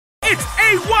It's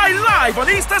AY Live on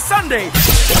Easter Sunday.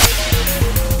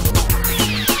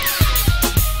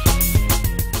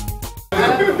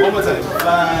 One more time.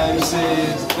 5,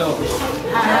 6, go.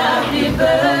 Happy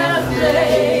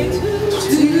birthday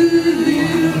to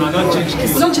you. No, don't change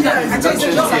keys. Don't change that.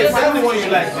 Tell me what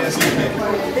you like. Just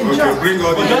okay, bring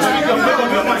all the. Just make up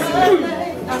your mind.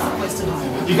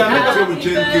 You can make up your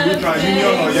change key. We try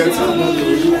union or yes.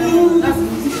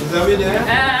 Is that way there?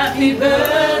 Happy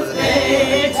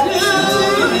birthday to you.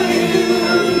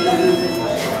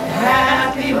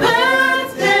 Happy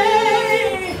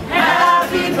birthday.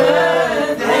 Happy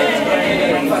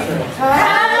birthday.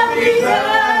 Happy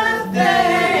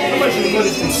birthday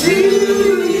to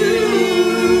you.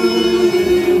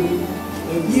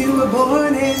 You were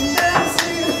born in the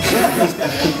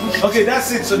city. Okay,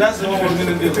 that's it. So that's the one we're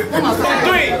gonna do. 3.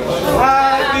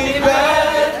 Happy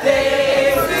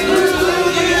birthday to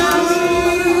you.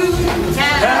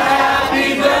 Happy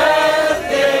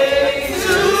birthday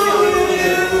to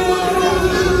you.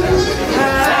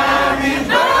 Happy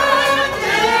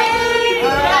birthday.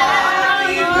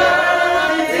 Happy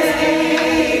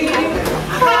birthday.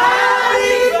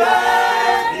 Happy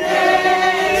birthday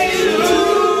to you.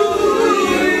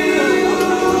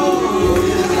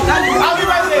 Happy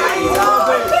birthday.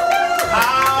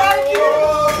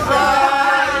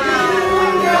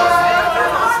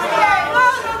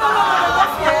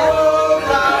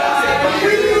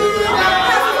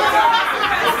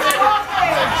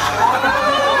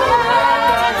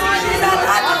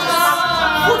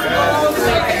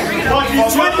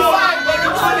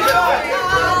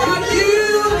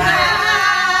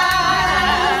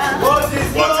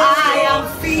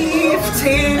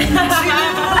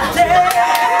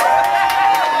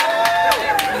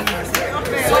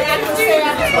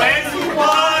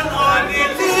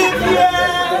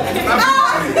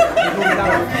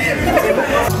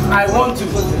 I want to,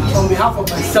 on behalf of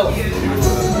myself,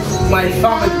 my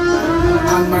family,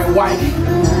 and my wife,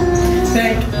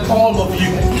 thank all of you.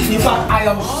 In fact, I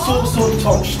am so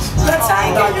touched that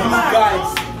you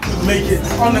guys could make it.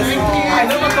 Honestly, I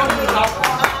never thought it would happen.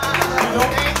 You know,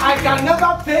 I can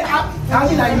never pay.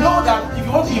 I know that if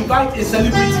you want to invite a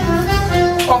celebrity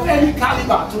of any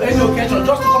caliber to any occasion,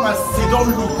 just to come and sit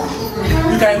down look,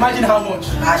 you can imagine how much.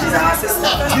 She's our sister.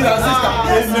 She's our sister.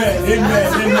 Amen.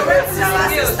 She's our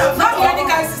sister. Not any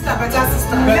guy's sister, but our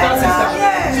sister. Better sister.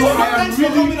 Yes. So I am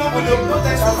really no.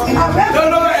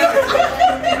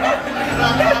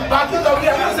 Back it up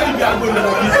here. I said we are going to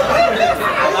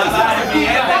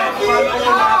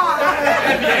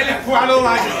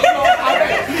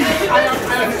I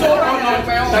am so honored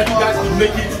that you guys will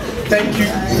make it. Thank you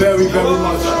very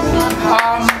much.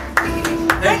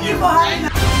 Thank you for having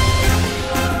us.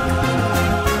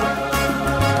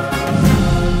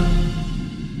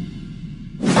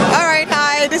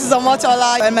 Hi, this is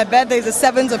Omotola, and my birthday is the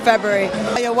 7th of February.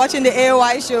 You're watching the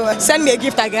AOI show. Send me a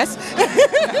gift, I guess.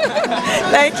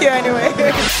 Thank you anyway.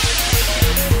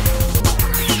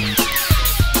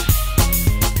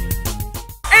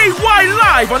 AY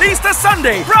Live on Easter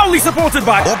Sunday, proudly supported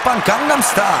by Oppan Gangnam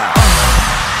Style.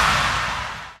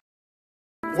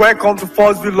 Welcome to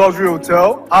Forstview Luxury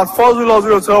Hotel. At Forstview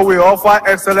Luxury Hotel, we offer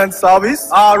excellent service.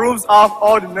 Our rooms have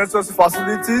all the necessary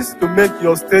facilities to make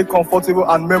your stay comfortable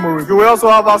and memorable. You will also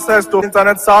have access to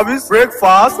internet service,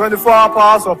 breakfast, 24-hour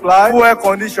power supply, full air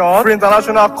condition, free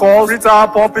international calls, free tire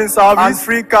pumping service, and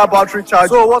free car battery charge.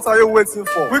 So what are you waiting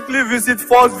for? Quickly visit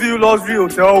Forstview Luxury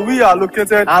Hotel. We are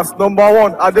located at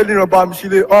 #1 Adeline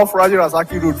Mishile off Raji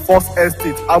Rasaki Road, First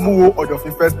Estate, Amuwo,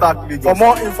 Odofin First Lagos. For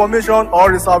more information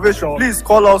or reservation, please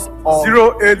call us on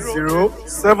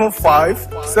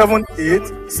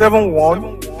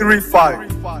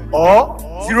 080-7578-7135 or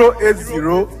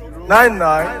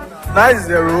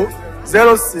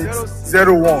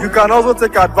 080-9990-0601. You can also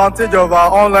take advantage of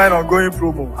our online ongoing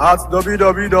promo at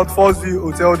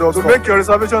www.forstviewhotel.com to make your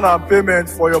reservation and payment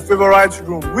for your favorite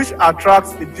room, which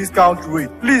attracts a discount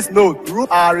rate. Please note, rooms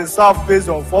are reserved based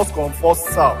on first come, first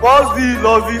serve. Forstview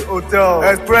Luxury Hotel.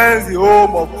 Experience the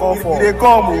home of comfort. They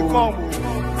come.